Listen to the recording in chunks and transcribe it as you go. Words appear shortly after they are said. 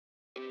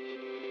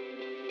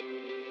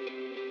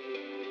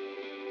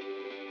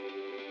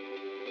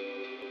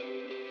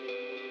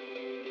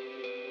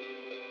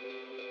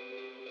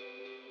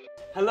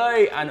Hello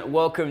and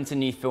welcome to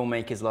New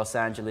Filmmakers Los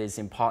Angeles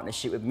in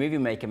partnership with Movie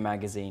Maker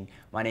magazine.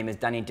 My name is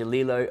Danny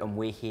DeLillo and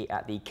we're here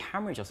at the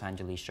Cambridge Los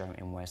Angeles show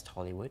in West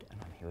Hollywood, and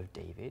I'm here with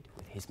David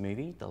with his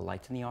movie, The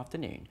Light in the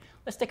Afternoon.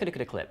 Let's take a look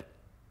at a clip.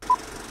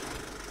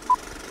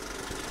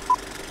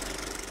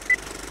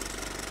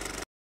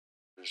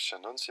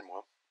 Shannon, c'est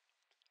moi.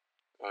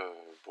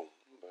 Bon,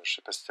 bah, je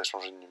sais pas si t'as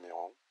changé de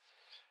numéro.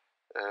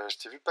 Je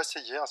t'ai vu passer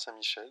hier à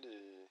Saint-Michel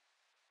et...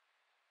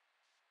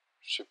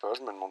 Je sais pas,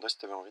 je me demandais si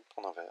t'avais envie de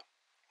prendre un verre.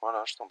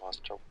 Voilà, je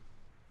t'embrasse, ciao.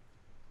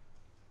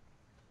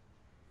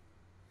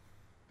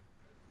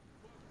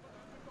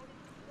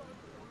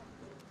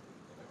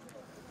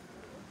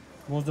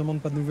 Bon, on se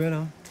demande pas de nouvelles,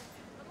 hein.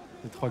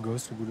 Les trois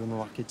gosses, le boulot dans le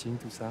marketing,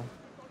 tout ça.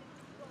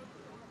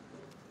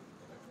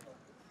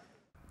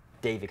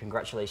 David,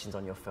 congratulations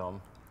on your film.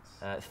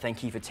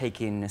 Thank you for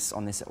taking us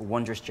on this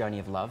wondrous journey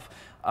of love.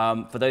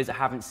 For those that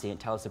haven't seen it,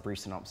 tell us a brief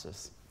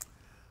synopsis.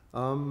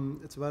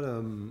 It's about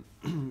a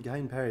guy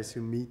in Paris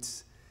who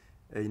meets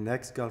an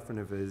ex-girlfriend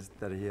of his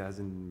that he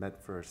hasn't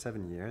met for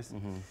 7 years.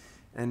 Mm-hmm.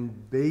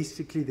 And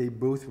basically they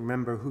both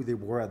remember who they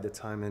were at the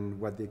time and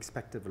what they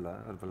expected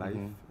of life.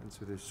 Mm-hmm. And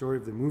so the story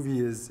of the movie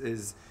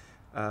is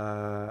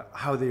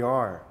how they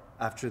are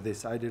after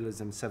this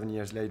idealism 7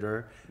 years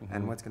later, mm-hmm.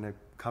 and what's going to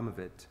come of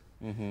it.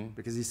 Mm-hmm.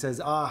 Because he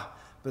says,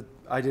 but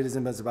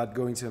idealism is about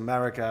going to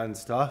America and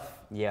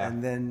stuff. Yeah.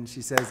 And then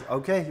she says,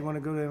 okay, you want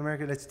to go to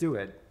America, let's do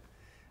it.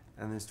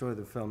 And the story of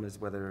the film is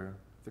whether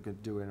they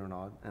could do it or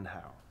not, and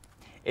how.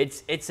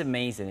 It's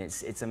amazing.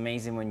 It's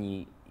amazing when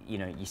you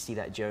see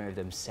that journey of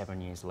them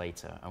 7 years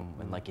later,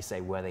 and like you say,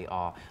 where they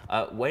are.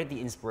 Where did the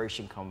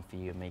inspiration come for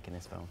you in making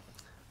this film?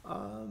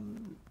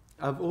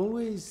 I've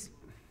always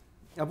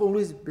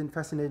been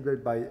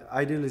fascinated by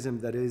idealism.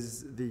 That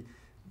is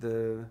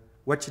the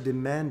what you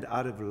demand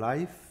out of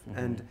life, mm-hmm.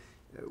 and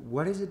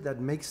what is it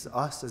that makes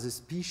us as a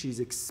species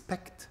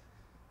expect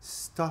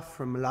stuff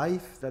from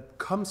life that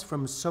comes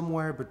from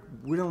somewhere, but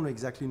we don't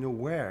exactly know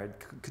where.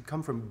 It could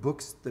come from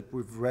books that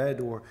we've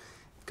read, or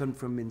come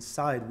from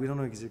inside. We don't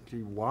know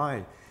exactly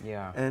why.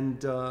 Yeah.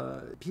 And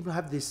people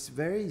have this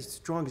very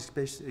strong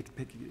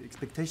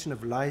expectation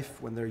of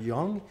life when they're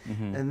young,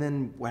 mm-hmm. and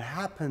then what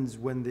happens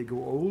when they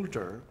go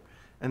older,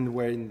 and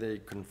when they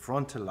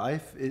confront a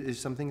life, is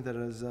something that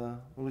has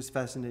always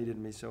fascinated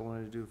me. So I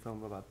wanted to do a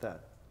film about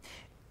that.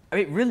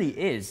 It really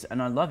is,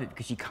 and I love it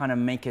because you kind of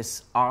make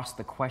us ask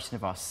the question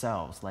of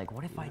ourselves, like,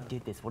 what if I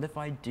did this? What if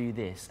I do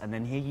this? And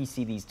then here you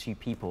see these two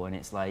people, and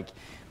it's like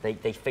they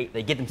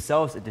give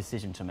themselves a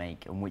decision to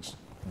make, and which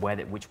way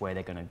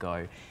they're going to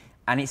go.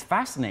 And it's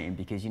fascinating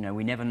because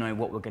we never know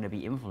what we're going to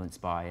be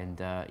influenced by,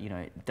 and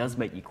it does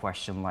make you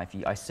question life.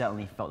 I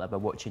certainly felt that by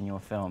watching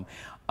your film.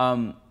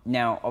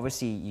 Now,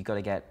 obviously, you got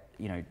to get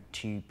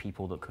two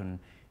people that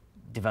can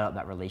develop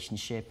that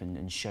relationship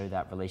and show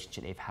that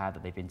relationship they've had,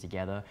 that they've been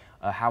together.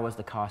 How was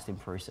the casting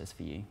process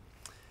for you?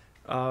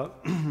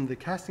 The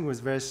casting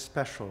was very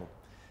special.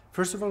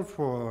 First of all,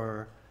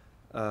 for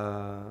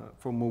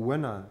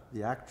Morwenna,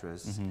 the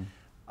actress, mm-hmm.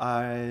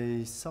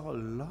 I saw a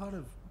lot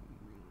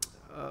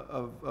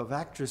of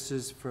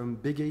actresses from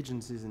big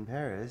agencies in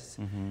Paris,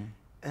 mm-hmm.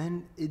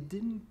 and it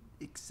didn't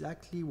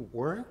exactly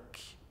work.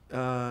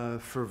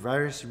 For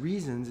various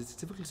reasons. It's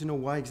difficult to know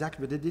why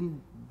exactly, but it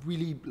didn't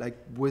really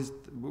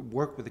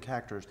work with the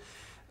characters.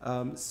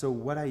 So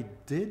what I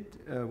did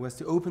was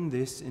to open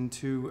this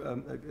into a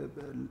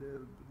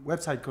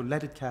website called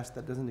Let It Cast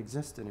that doesn't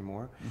exist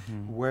anymore,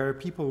 mm-hmm. where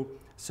people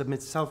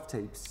submit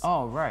self-tapes.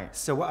 Oh, right.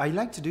 So I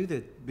like to do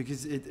that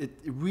because it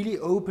really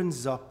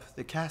opens up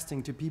the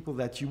casting to people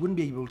that you wouldn't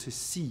be able to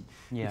see.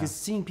 Yeah. Because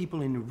seeing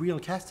people in real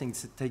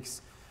castings, it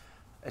takes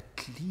at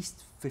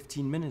least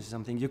 15 minutes or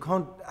something. You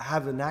can't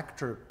have an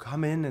actor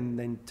come in and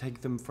then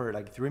take them for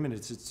like 3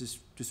 minutes. It's just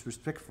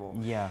disrespectful.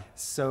 Yeah.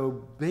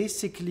 So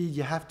basically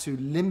you have to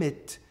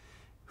limit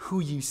who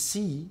you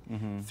see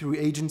mm-hmm. through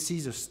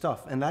agencies or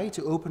stuff. And I like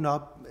to open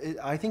up,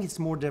 I think it's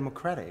more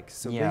democratic.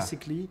 So yeah.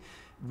 basically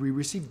we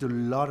received a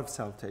lot of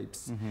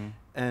self-tapes. Mm-hmm.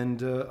 And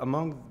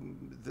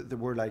there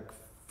were like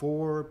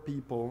 4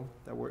 people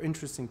that were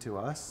interesting to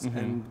us, mm-hmm.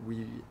 and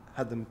we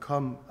had them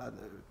come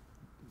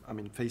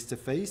face to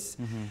face,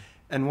 mm-hmm.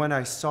 and when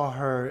I saw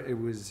her, it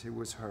was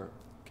her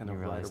kind of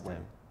right away.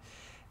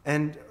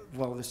 And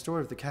well, the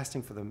story of the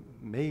casting for the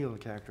male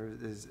character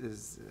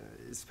is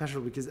special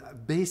because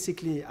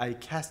basically I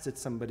casted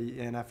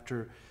somebody, and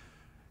after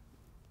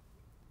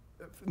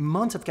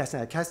months of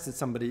casting, I casted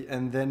somebody,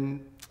 and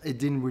then it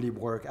didn't really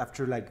work.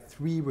 After like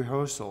 3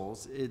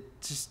 rehearsals, it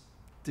just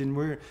didn't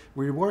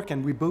really work,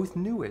 and we both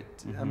knew it.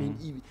 Mm-hmm. I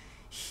mean,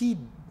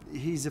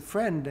 he's a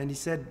friend, and he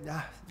said,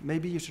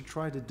 maybe you should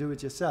try to do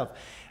it yourself.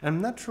 And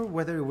I'm not sure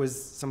whether it was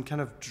some kind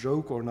of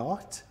joke or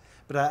not,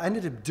 but I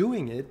ended up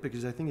doing it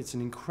because I think it's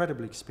an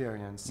incredible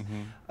experience.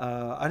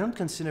 Mm-hmm. I don't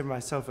consider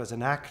myself as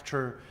an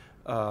actor,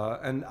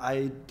 and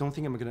I don't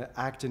think I'm going to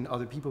act in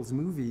other people's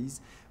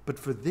movies, but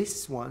for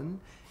this one,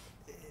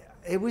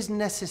 it was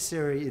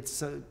necessary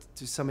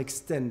to some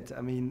extent.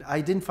 I mean,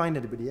 I didn't find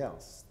anybody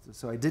else,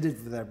 so I did it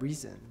for that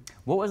reason.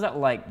 What was that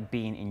like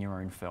being in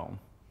your own film?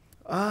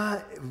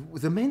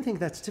 The main thing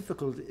that's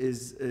difficult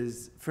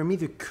is for me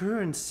the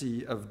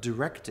currency of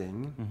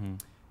directing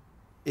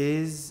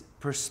is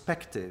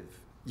perspective.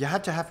 You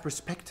have to have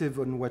perspective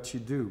on what you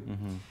do.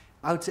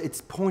 I would say it's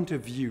point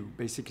of view,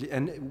 basically.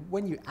 And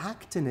when you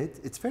act in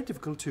it, it's very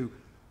difficult to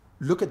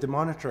look at the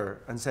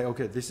monitor and say,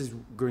 okay, this is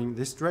going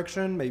this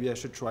direction, maybe I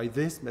should try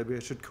this, maybe I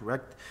should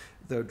correct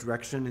the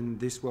direction in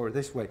this way or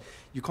this way.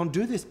 You can't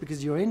do this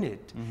because you're in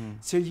it.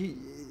 So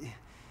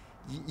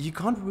you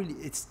can't really,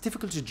 it's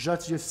difficult to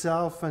judge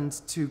yourself and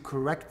to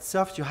correct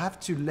stuff. You have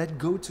to let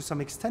go to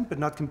some extent, but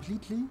not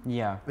completely.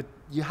 Yeah. But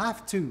you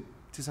have to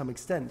some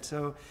extent.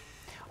 So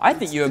I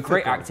think you're a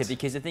great actor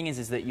because the thing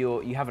is that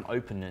you have an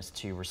openness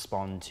to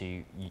respond to,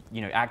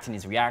 you know, acting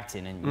is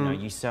reacting, and you know,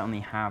 you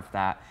certainly have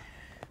that,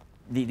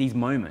 these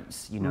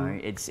moments, you know,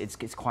 it's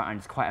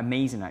quite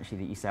amazing actually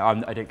that you say,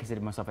 I don't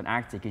consider myself an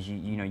actor, because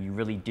you know, you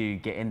really do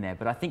get in there.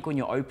 But I think when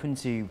you're open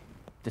to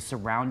the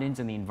surroundings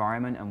and the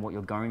environment and what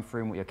you're going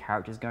through and what your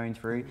character's going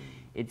through,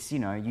 it's, you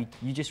know,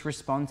 you just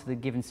respond to the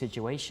given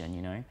situation,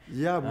 you know.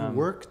 Yeah, we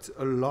worked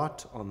a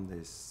lot on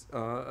this.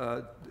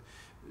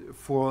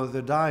 For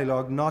the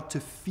dialogue, not to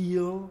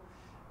feel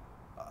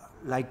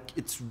like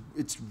it's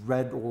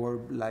read or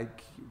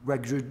like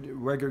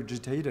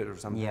regurgitated or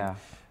something. Yeah.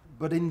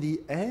 But in the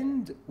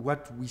end,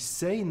 what we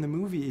say in the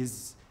movie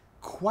is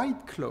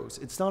quite close.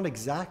 It's not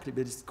exactly,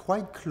 but it's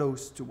quite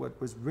close to what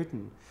was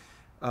written.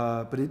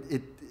 But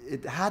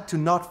it had to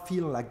not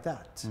feel like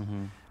that.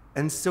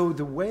 And so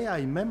the way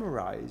I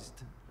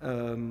memorized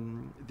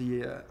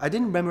I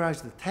didn't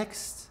memorize the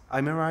text.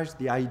 I memorized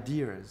the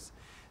ideas.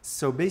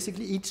 So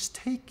basically, each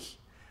take,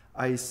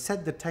 I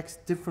said the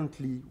text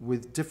differently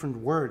with different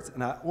words,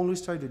 and I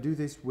always try to do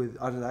this with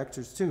other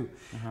actors too.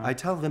 I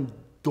tell them,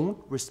 don't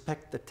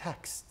respect the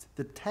text.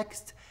 The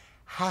text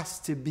has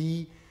to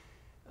be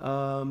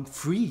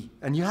free,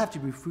 and you have to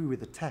be free with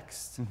the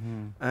text.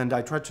 And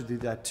I try to do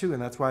that too,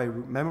 and that's why I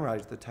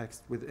memorized the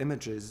text with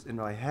images in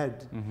my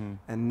head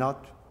and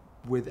not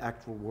with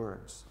actual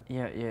words.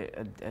 Yeah,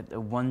 a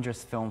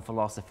wondrous film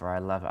philosopher. I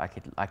love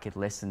it. I could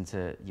listen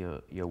to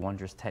your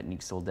wondrous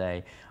techniques all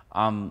day.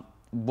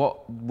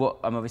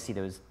 Obviously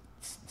there was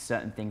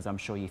certain things I'm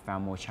sure you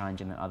found more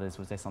challenging than others.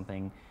 Was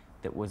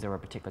there a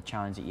particular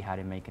challenge that you had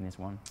in making this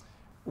one?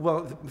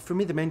 Well, for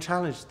me, the main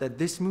challenge is that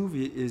this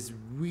movie is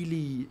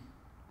really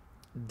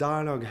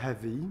dialogue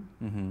heavy,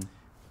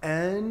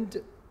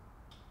 and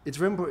it's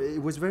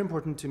it was very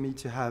important to me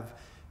to have.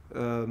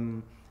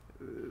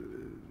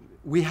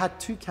 We had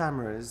 2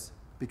 cameras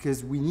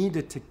because we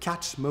needed to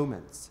catch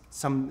moments.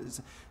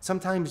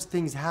 Sometimes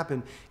things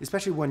happen,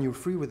 especially when you're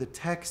free with the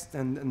text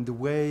and the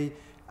way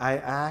I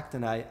act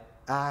and I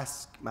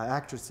ask my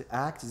actors to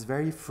act is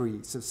very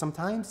free. So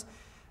sometimes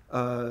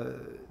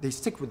they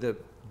stick with the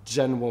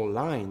general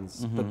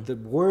lines, but the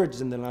words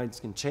in the lines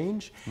can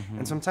change,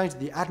 and sometimes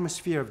the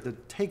atmosphere of the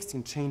takes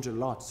can change a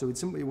lot. So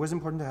it was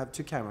important to have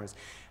 2 cameras.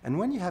 And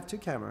when you have 2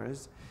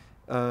 cameras,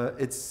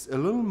 it's a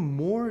little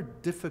more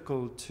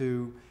difficult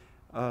to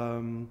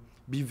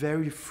be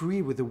very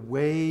free with the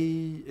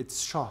way it's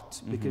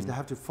shot, because they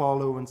have to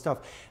follow and stuff.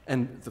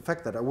 And the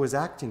fact that I was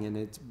acting in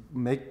it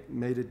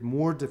made it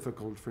more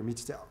difficult for me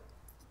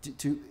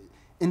to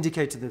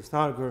indicate to the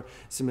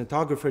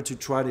cinematographer to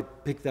try to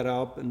pick that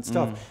up and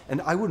stuff.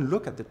 And I wouldn't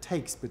look at the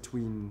takes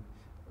between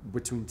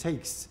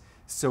takes.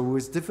 So it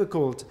was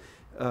difficult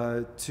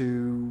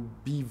to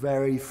be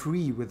very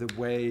free with the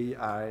way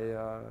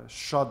I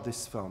shot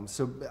this film.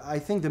 So I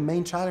think the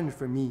main challenge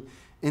for me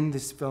in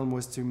this film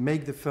was to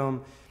make the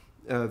film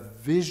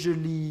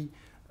visually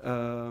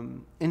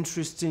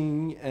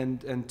interesting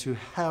and to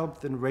help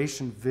the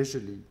narration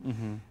visually.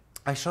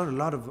 I shot a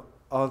lot of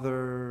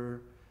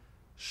other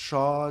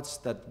shots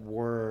that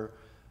were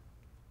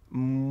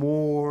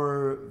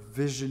more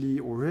visually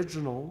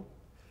original,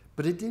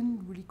 but it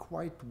didn't really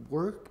quite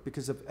work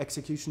because of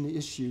execution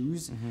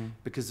issues,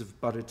 because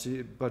of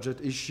budget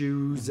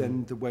issues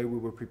and the way we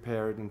were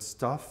prepared and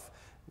stuff.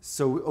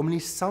 So only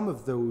some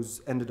of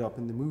those ended up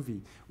in the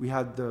movie. We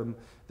had the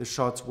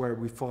shots where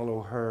we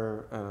follow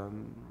her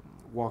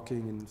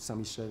walking in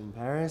Saint-Michel in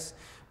Paris,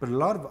 but a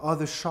lot of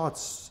other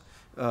shots,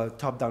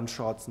 top-down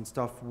shots and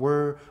stuff,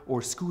 or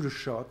scooter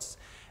shots,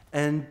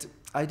 and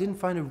I didn't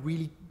find a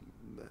really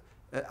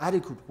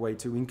adequate way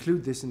to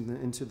include this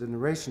into the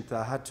narration, that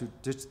I had to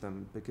ditch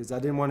them, because I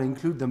didn't want to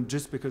include them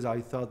just because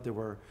I thought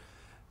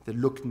they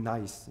looked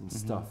nice and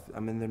stuff. I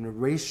mean, the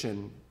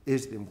narration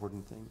is the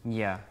important thing.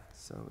 Yeah.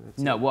 So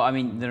well, I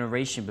mean, the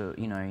narration, but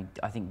you know,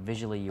 I think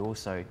visually you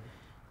also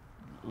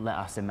let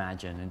us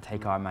imagine and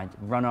take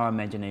run our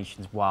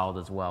imaginations wild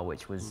as well,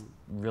 which was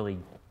really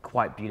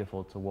quite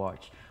beautiful to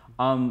watch.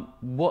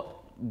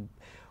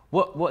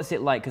 What's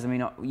it like? Because I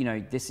mean, you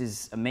know, this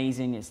is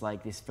amazing. It's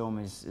like this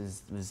film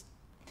was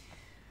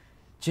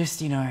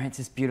just, you know, it's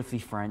just beautifully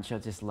French. I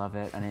just love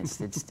it, and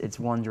it's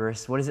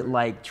wondrous. What is it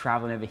like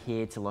traveling over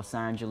here to Los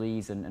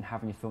Angeles and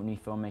having your film,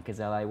 NewFilmmakers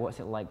LA? What's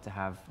it like to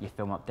have your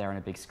film up there on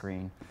a big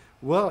screen?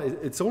 Well,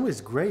 it's always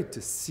great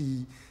to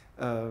see,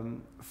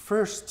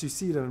 first to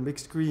see it on a big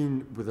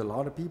screen with a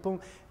lot of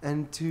people,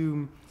 and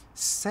to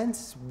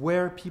sense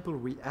where people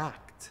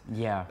react.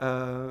 Yeah.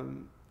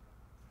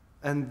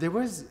 And there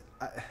was,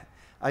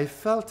 I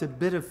felt a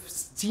bit of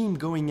steam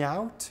going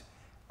out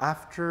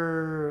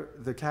after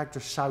the character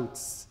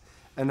shouts.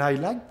 And I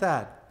like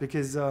that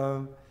because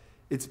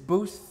it's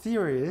both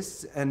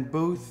serious and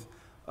both,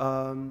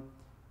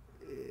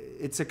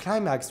 it's a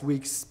climax.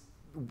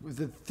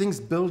 The things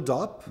build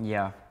up.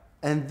 Yeah.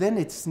 And then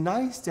it's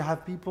nice to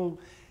have people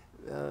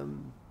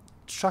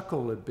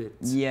chuckle a bit.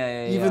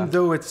 Yeah, even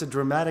though it's a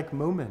dramatic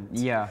moment.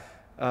 Yeah.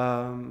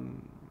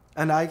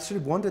 And I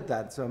actually wanted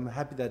that, so I'm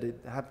happy that it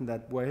happened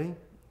that way.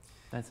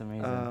 That's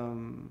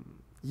amazing.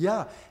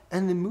 Yeah,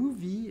 and the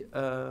movie,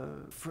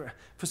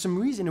 for some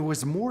reason, it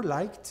was more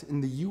liked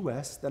in the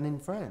US than in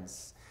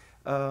France.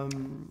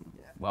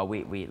 Well,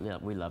 we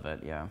love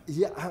it, yeah.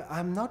 Yeah,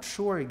 I'm not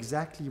sure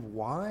exactly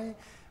why,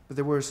 but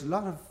there was a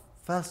lot of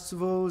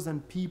festivals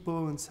and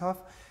people and stuff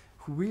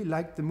who really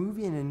liked the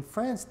movie. And in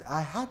France,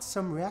 I had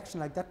some reaction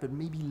like that, but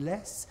maybe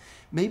less.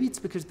 Maybe it's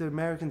because the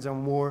Americans are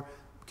more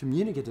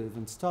communicative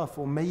and stuff,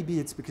 or maybe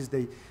it's because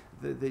they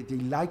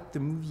liked the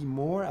movie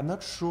more. I'm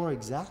not sure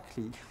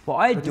exactly. Well,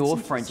 I adore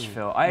French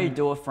film. I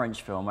adore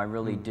French film. I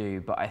really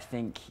do. But I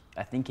think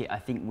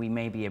we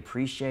maybe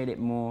appreciate it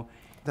more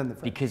than the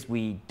French, because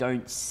we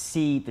don't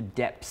see the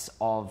depths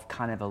of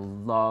kind of a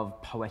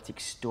love poetic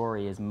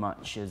story as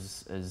much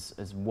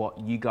as what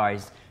you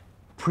guys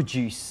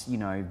produce, you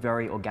know,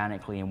 very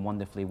organically and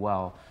wonderfully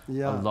well.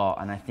 A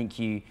lot. And I think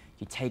you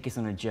take us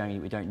on a journey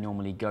that we don't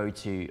normally go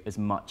to as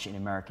much in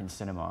American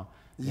cinema.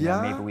 You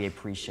know, maybe we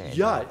appreciate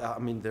that. I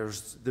mean,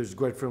 there's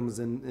great films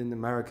in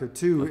America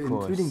too,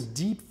 including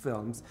deep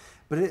films.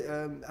 But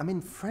I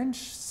mean, French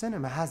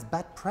cinema has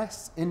bad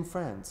press in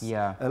France.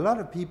 Yeah. A lot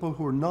of people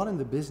who are not in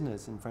the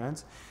business in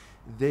France,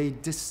 they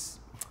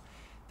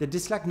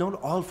dislike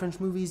not all French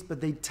movies, but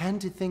they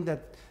tend to think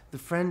that the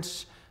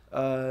French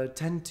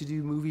tend to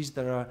do movies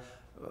that are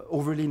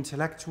overly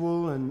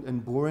intellectual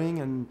and boring,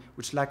 and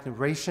which lack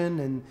narration.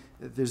 And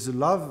there's a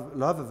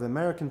love of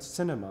American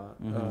cinema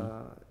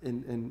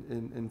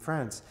in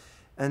France.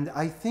 And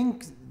I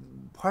think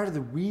part of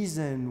the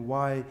reason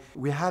why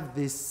we have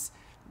this,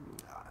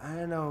 I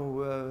don't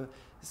know,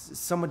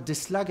 somewhat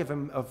dislike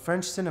of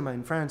French cinema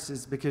in France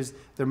is because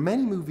there are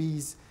many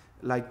movies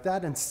like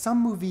that, and some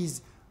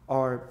movies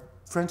are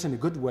French in a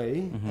good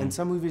way, and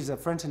some movies are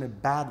French in a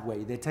bad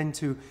way. They tend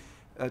to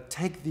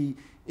take the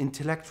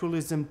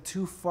intellectualism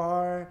too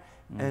far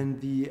and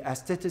the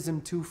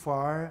aestheticism too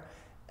far,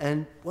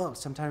 and well,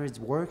 sometimes it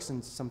works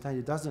and sometimes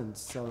it doesn't.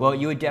 So well,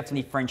 you were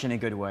definitely French in a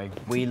good way.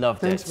 We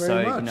loved it.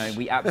 Very much. You know,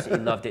 we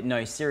absolutely loved it.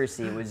 No,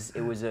 seriously,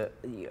 it was a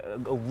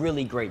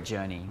really great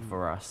journey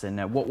for us. And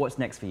what's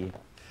next for you?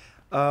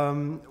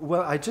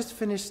 Well, I just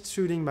finished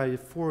shooting my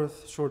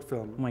 4th short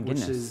film. Oh my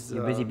goodness, which is,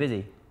 you're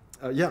busy.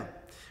 Yeah,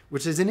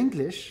 which is in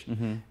English.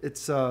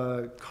 It's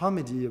a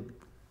comedy,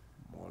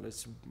 well,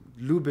 it's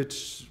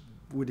Lubitsch,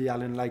 Woody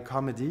Allen-like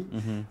comedy.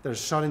 They're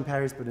shot in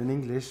Paris, but in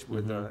English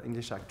with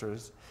English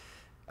actors.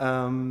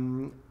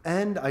 And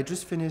I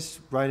just finished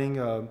writing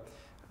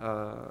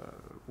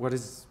what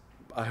is,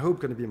 I hope,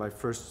 going to be my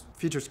first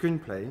feature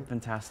screenplay.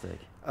 Fantastic.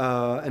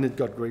 And it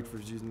got great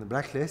reviews in the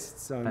blacklist.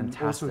 So I'm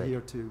also here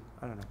to,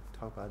 I don't know,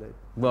 talk about it.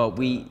 Well,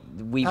 we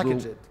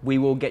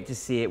will get to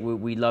see it.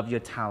 We love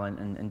your talent,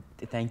 and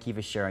thank you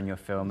for sharing your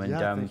film. And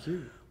thank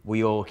you.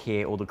 We all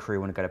here, all the crew,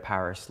 want to go to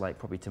Paris, like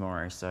probably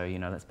tomorrow. So, you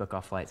know, let's book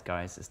our flights,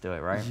 guys. Let's do it,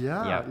 right?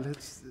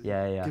 Let's.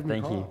 Yeah. Give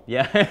me Thank a you. call.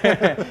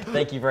 Yeah.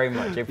 Thank you very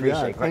much. I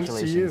appreciate it.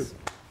 Congratulations. Thanks to you.